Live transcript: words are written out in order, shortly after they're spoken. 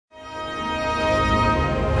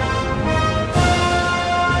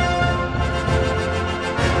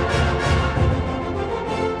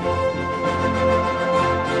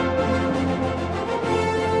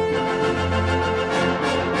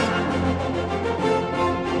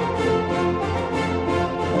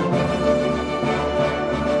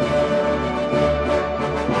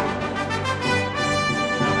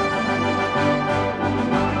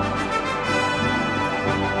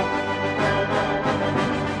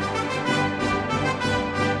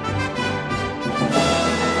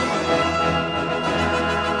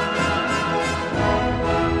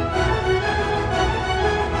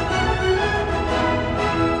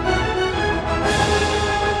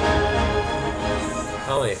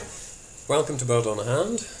Hi, welcome to Bird on a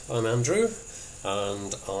Hand. I'm Andrew,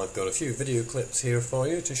 and I've got a few video clips here for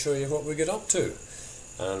you to show you what we get up to.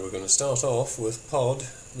 And we're going to start off with Pod,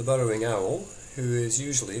 the burrowing owl, who is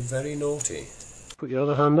usually very naughty. Put your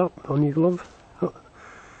other hand up on your glove.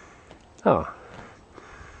 Ah,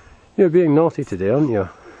 you're being naughty today, aren't you?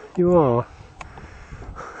 You are.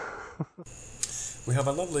 We have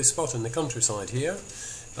a lovely spot in the countryside here,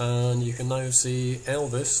 and you can now see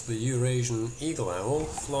Elvis, the Eurasian eagle owl,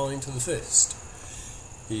 flying to the fist.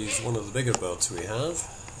 He's one of the bigger birds we have,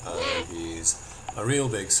 and he's a real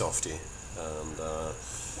big softie, and a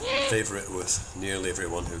favourite with nearly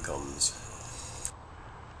everyone who comes.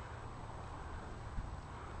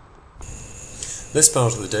 This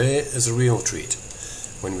part of the day is a real treat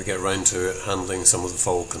when we get round to handling some of the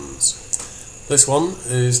falcons. This one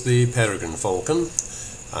is the peregrine falcon,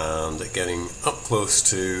 and getting up close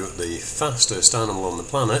to the fastest animal on the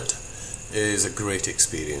planet is a great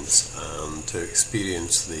experience, and to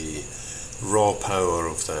experience the raw power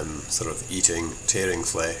of them sort of eating, tearing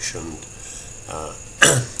flesh and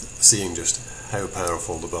seeing just how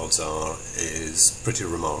powerful the birds are is pretty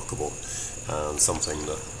remarkable, and something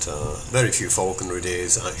that very few falconry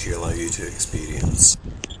days actually allow you to experience.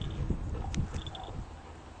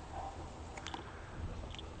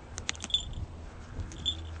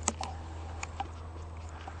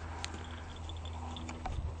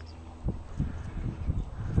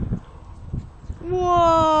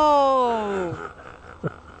 Whoa!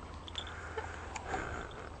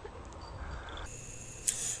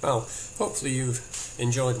 Well, hopefully you've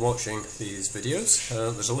enjoyed watching these videos.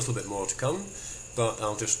 There's a little bit more to come, but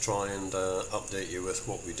I'll just try and update you with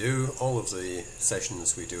what we do. All of the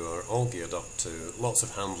sessions we do are all geared up to lots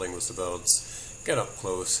of handling with the birds, get up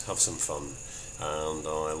close, have some fun, and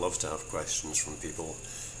I love to have questions from people.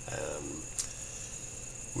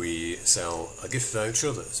 We sell a gift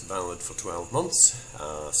voucher that's valid for 12 months.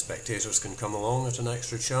 Spectators can come along at an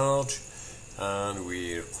extra charge, and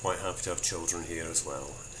we're quite happy to have children here as well.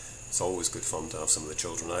 It's always good fun to have some of the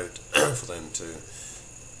children out for them to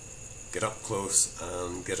get up close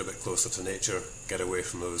and get a bit closer to nature, get away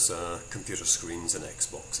from those computer screens and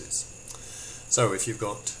Xboxes. So if you've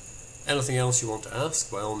got anything else you want to ask,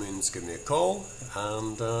 by all means give me a call,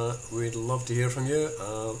 and we'd love to hear from you.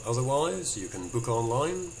 Otherwise you can book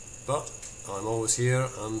online, but I'm always here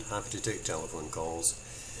and happy to take telephone calls.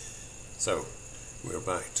 So we're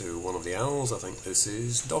back to one of the owls. I think this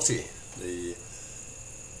is Dottie, the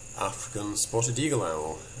African spotted eagle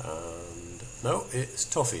owl, and no, it's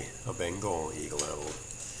Toffee, a Bengal eagle owl.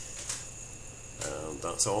 And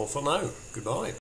that's all for now. Goodbye.